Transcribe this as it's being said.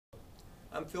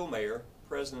I'm Phil Mayer,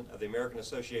 President of the American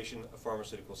Association of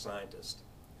Pharmaceutical Scientists.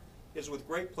 It is with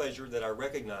great pleasure that I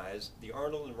recognize the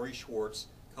Arnold and Marie Schwartz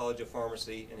College of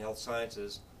Pharmacy and Health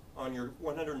Sciences on your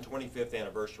 125th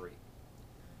anniversary.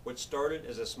 What started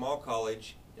as a small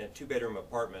college in a two-bedroom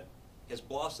apartment has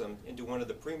blossomed into one of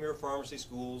the premier pharmacy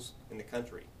schools in the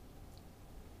country.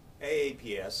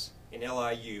 AAPS and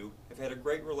LIU have had a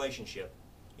great relationship,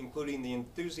 including the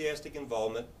enthusiastic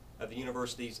involvement of the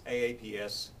university's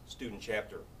AAPS student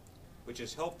chapter, which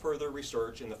has helped further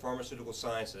research in the pharmaceutical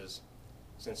sciences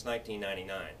since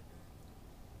 1999.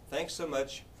 Thanks so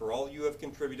much for all you have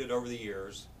contributed over the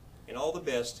years, and all the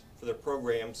best for the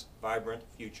program's vibrant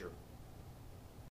future.